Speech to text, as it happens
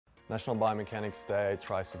National Biomechanics Day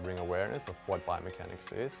tries to bring awareness of what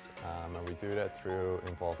biomechanics is, and we do that through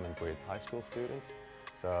involvement with high school students.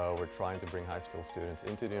 So we're trying to bring high school students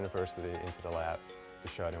into the university, into the labs, to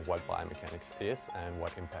show them what biomechanics is and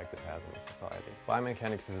what impact it has on society.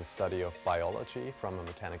 Biomechanics is a study of biology from a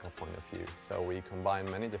mechanical point of view. So we combine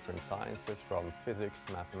many different sciences from physics,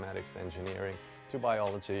 mathematics, engineering to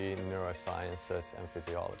biology, neurosciences and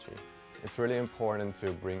physiology. It's really important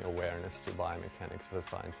to bring awareness to biomechanics as a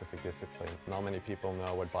scientific discipline. Not many people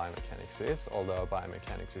know what biomechanics is, although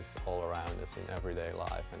biomechanics is all around us in everyday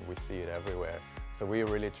life and we see it everywhere. So we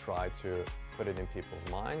really try to put it in people's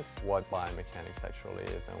minds what biomechanics actually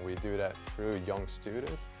is, and we do that through young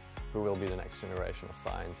students who will be the next generation of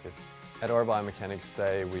scientists. At our Biomechanics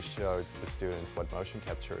Day we showed the students what motion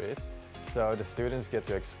capture is. So the students get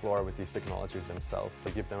to explore with these technologies themselves.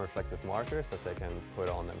 So give them reflective markers that they can put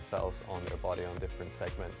on themselves, on their body, on different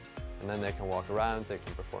segments. And then they can walk around, they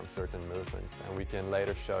can perform certain movements, and we can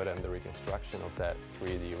later show them the reconstruction of that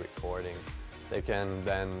 3D recording. They can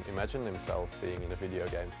then imagine themselves being in a video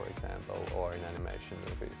game, for example, or in animation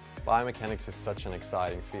movies. Biomechanics is such an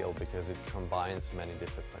exciting field because it combines many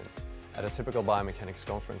disciplines. At a typical biomechanics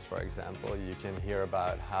conference, for example, you can hear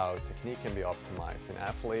about how technique can be optimized in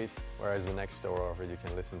athletes, whereas the next door over you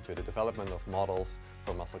can listen to the development of models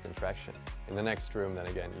for muscle contraction. In the next room, then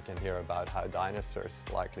again, you can hear about how dinosaurs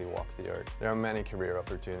likely walked the earth. There are many career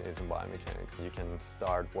opportunities in biomechanics. You can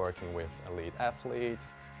start working with elite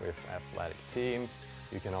athletes, with athletic teams.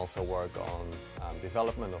 You can also work on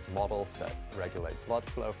development of models that regulate blood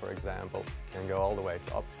flow, for example. You can go all the way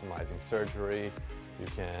to optimizing surgery. You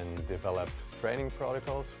can develop training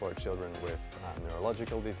protocols for children with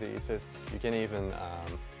neurological diseases. You can even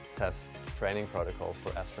test training protocols for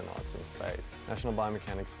astronauts in space. National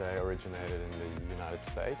Biomechanics Day originated in the United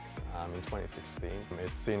States in 2016.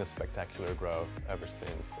 It's seen a spectacular growth ever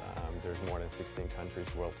since. There's more than 16 countries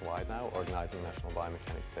worldwide now organizing National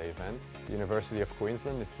Biomechanics Day event. The University of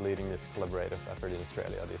Queensland is leading this collaborative effort in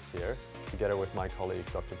Australia this year. Together with my colleague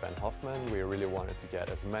Dr. Ben Hoffman, we really wanted to get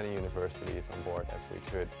as many universities on board as we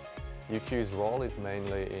could. UQ's role is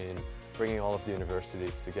mainly in bringing all of the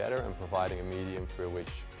universities together and providing a medium through which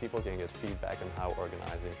people can get feedback on how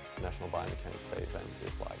organizing National Biomechanics Day events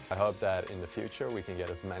is like. I hope that in the future we can get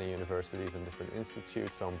as many universities and different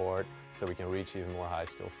institutes on board so we can reach even more high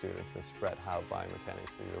school students and spread how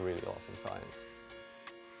biomechanics is a really awesome science.